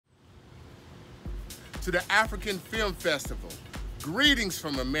to the African Film Festival. Greetings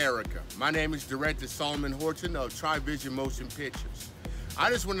from America. My name is Director Solomon Horton of TriVision Motion Pictures. I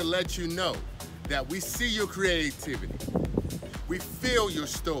just want to let you know that we see your creativity. We feel your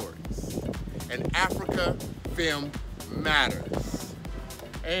stories. And Africa Film matters.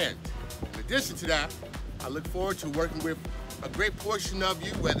 And in addition to that, I look forward to working with a great portion of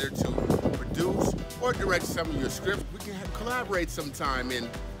you, whether to produce or direct some of your scripts. We can collaborate sometime and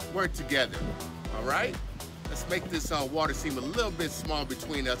work together, all right? Let's make this water seem a little bit small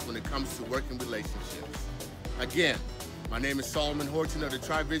between us when it comes to working relationships. Again, my name is Solomon Horton of the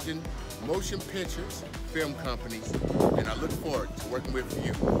TriVision Motion Pictures Film Company, and I look forward to working with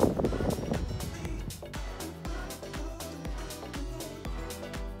you.